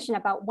actually mentioned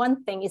about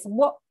one thing is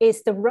what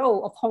is the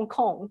role of Hong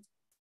Kong.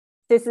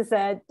 This is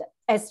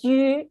as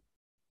you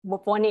were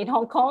born in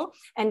Hong Kong,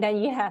 and then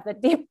you have a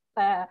deep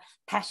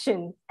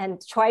passion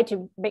and try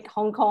to make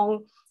Hong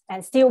Kong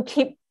and still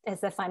keep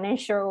as a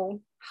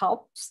financial hub.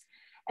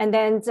 And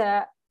then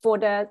for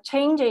the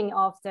changing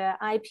of the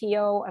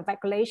IPO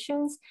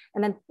regulations,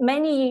 and then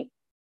many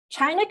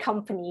China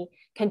company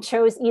can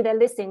choose either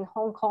list in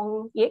Hong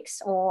Kong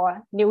X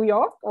or New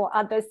York or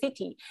other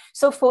city.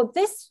 So for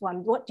this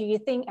one, what do you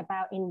think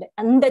about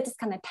under this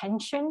kind of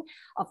tension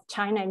of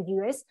China and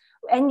US,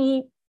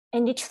 any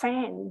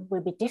trend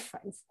will be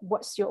different?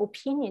 What's your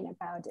opinion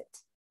about it?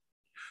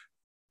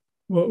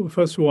 Well,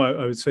 first of all,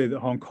 I would say that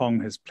Hong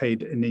Kong has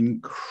played an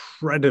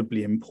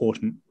incredibly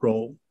important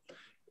role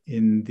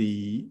in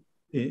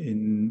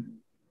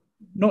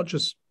not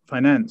just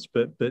finance,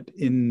 but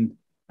in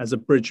as a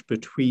bridge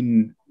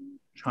between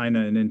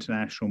China and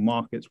international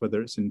markets,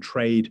 whether it's in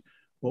trade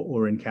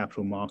or in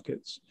capital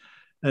markets.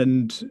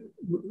 And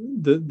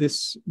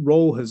this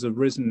role has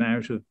arisen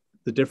out of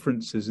the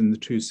differences in the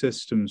two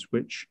systems,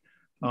 which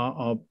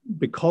are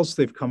because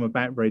they've come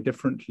about very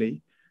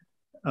differently,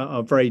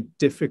 are very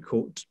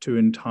difficult to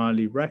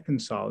entirely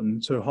reconcile.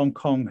 And so Hong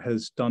Kong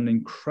has done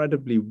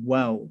incredibly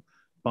well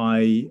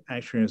by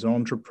acting as an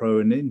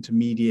entrepreneur and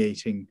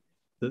intermediating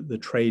the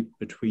trade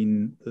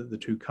between the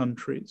two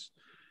countries.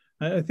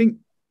 I think,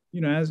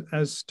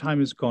 as time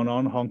has gone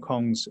on, Hong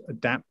Kong's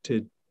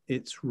adapted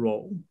its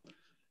role.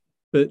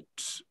 But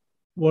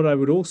what I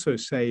would also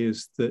say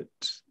is that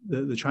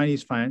the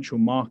Chinese financial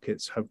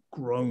markets have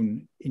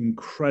grown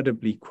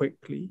incredibly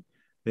quickly.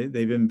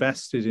 They've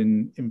invested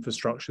in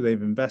infrastructure,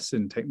 they've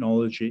invested in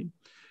technology.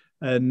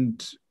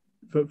 And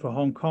for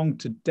Hong Kong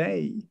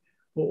today,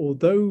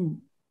 although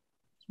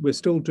we're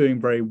still doing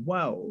very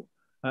well,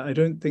 I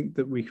don't think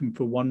that we can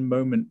for one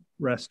moment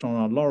rest on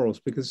our laurels,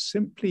 because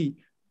simply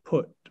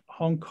put,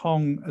 Hong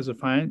Kong as a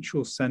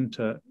financial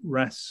center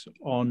rests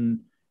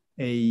on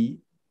a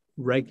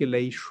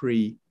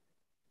regulatory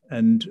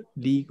and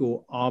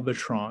legal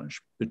arbitrage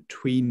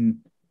between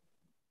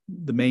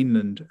the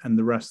mainland and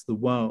the rest of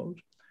the world.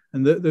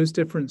 And those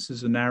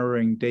differences are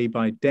narrowing day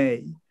by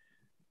day.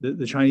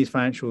 The Chinese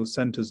financial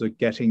centers are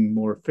getting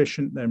more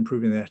efficient, they're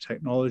improving their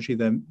technology,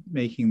 they're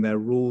making their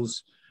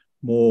rules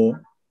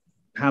more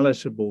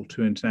palatable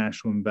to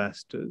international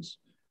investors.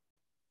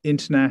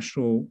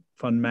 International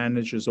fund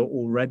managers are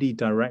already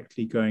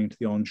directly going to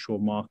the onshore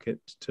market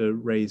to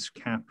raise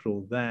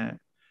capital there.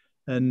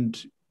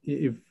 And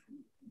if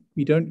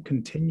we don't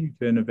continue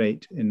to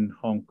innovate in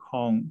Hong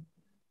Kong,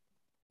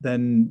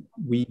 then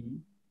we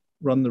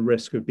run the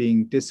risk of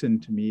being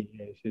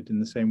disintermediated in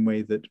the same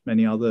way that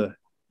many other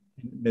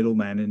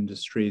middleman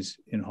industries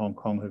in Hong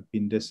Kong have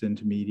been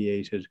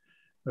disintermediated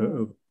over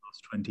the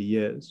last 20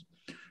 years.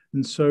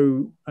 And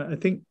so I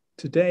think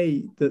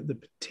today that the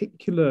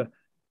particular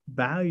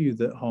value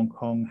that Hong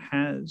Kong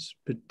has,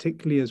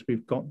 particularly as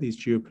we've got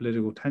these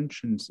geopolitical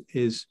tensions,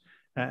 is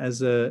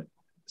as a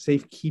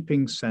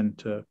safekeeping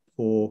center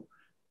for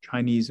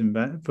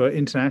for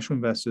international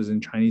investors in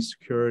Chinese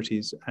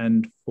securities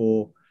and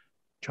for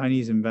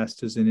Chinese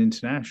investors in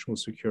international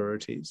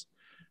securities.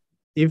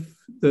 If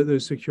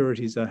those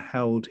securities are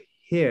held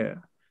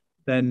here,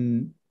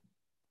 then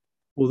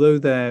although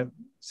they're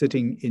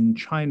sitting in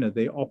China,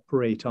 they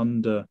operate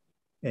under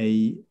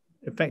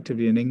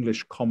effectively an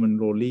English common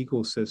law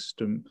legal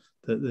system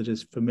that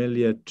is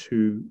familiar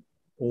to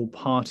all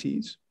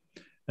parties,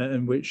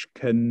 and which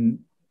can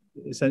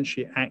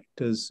essentially act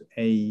as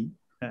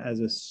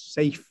a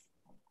safe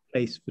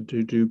place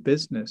to do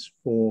business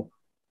for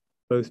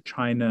both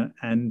China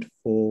and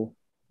for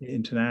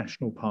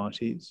international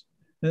parties.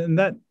 And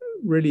that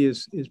really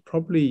is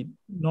probably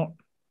not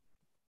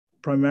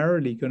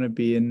primarily going to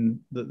be in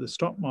the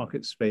stock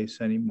market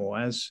space anymore.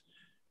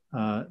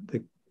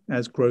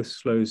 As growth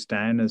slows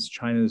down, as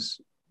China's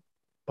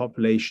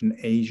population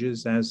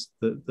ages, as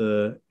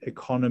the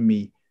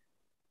economy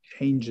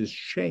changes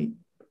shape,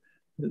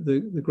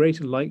 the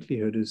greater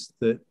likelihood is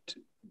that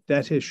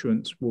debt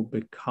issuance will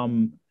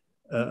become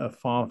a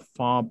far,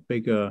 far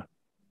bigger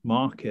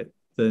market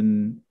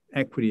than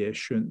equity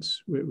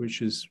issuance,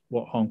 which is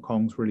what Hong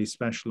Kong's really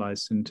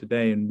specialized in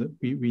today. And that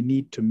we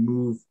need to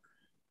move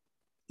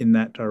in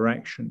that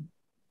direction.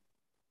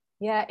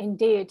 Yeah,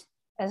 indeed.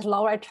 As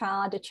Laura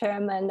Cha, the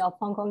chairman of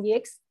Hong Kong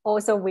EX,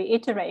 also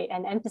reiterate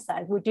and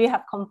emphasize, we do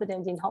have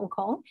confidence in Hong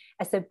Kong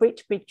as a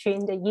bridge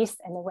between the East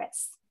and the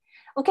West.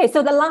 Okay,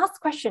 so the last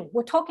question,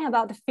 we're talking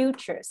about the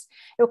futures.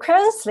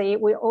 Currently,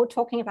 we're all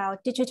talking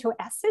about digital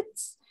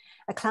assets,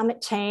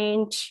 climate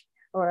change,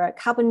 or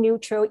carbon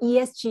neutral,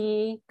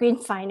 ESG, green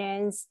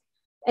finance.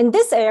 In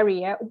this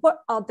area, what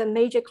are the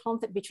major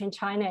conflicts between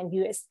China and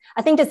US?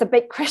 I think that's a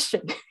big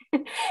question.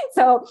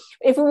 So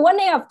if we're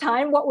running out of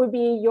time, what would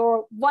be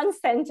your one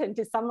sentence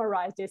to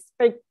summarize this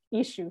big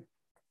issue?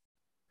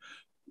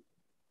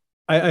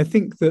 I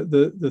think that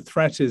the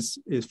threat is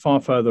far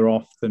further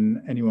off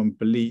than anyone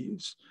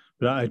believes.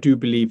 But I do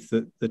believe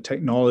that the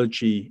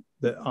technology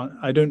that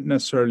I'm not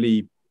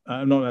necessarily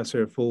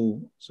a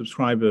full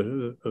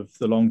subscriber of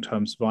the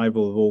long-term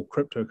survival of all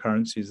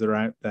cryptocurrencies that are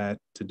out there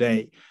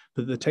today,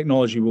 but the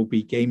technology will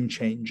be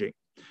game-changing.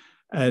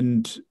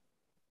 And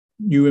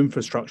new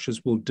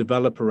infrastructures will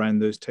develop around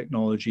those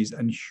technologies,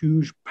 and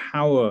huge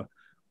power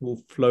will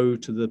flow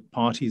to the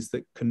parties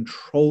that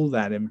control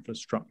that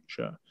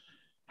infrastructure.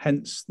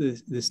 Hence,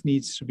 this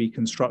needs to be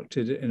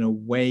constructed in a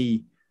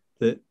way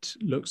that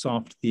looks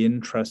after the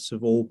interests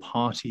of all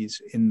parties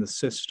in the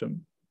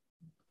system.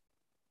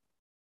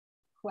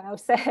 Well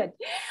said.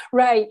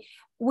 Right.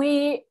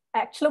 We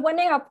actually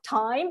running out of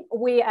time.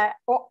 We are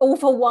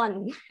over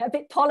one. A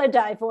bit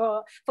apologize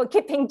for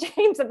keeping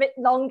James a bit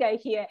longer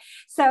here.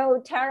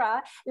 So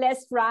Tara,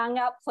 let's round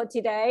up for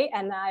today.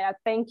 And I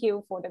thank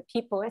you for the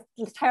people.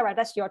 Tara,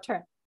 that's your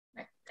turn.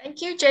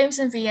 Thank you, James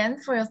and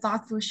Vienne, for your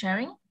thoughtful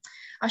sharing.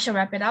 I shall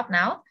wrap it up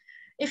now.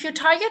 If you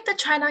target the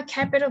China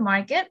capital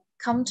market,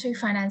 come to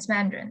Finance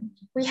Mandarin.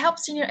 We help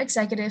senior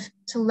executives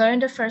to learn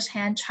the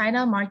first-hand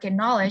China market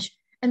knowledge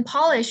and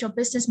polish your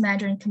business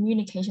Mandarin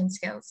communication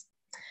skills.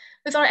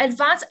 With our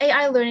advanced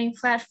AI learning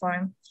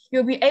platform,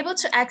 you'll be able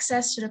to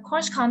access to the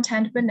course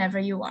content whenever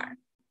you are.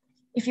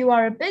 If you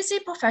are a busy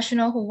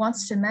professional who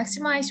wants to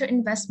maximize your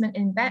investment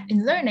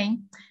in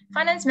learning,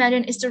 Finance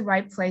Mandarin is the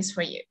right place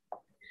for you.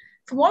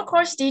 For more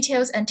course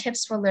details and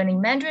tips for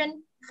learning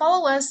Mandarin,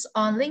 follow us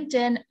on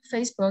LinkedIn,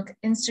 Facebook,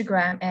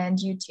 Instagram, and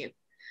YouTube.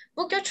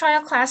 Book your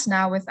trial class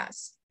now with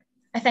us.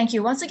 I thank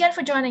you once again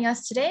for joining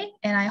us today,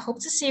 and I hope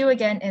to see you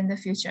again in the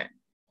future.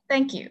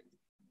 Thank you.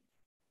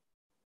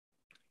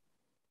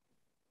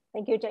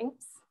 Thank you,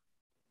 James.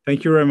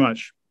 Thank you very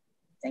much.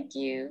 Thank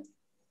you.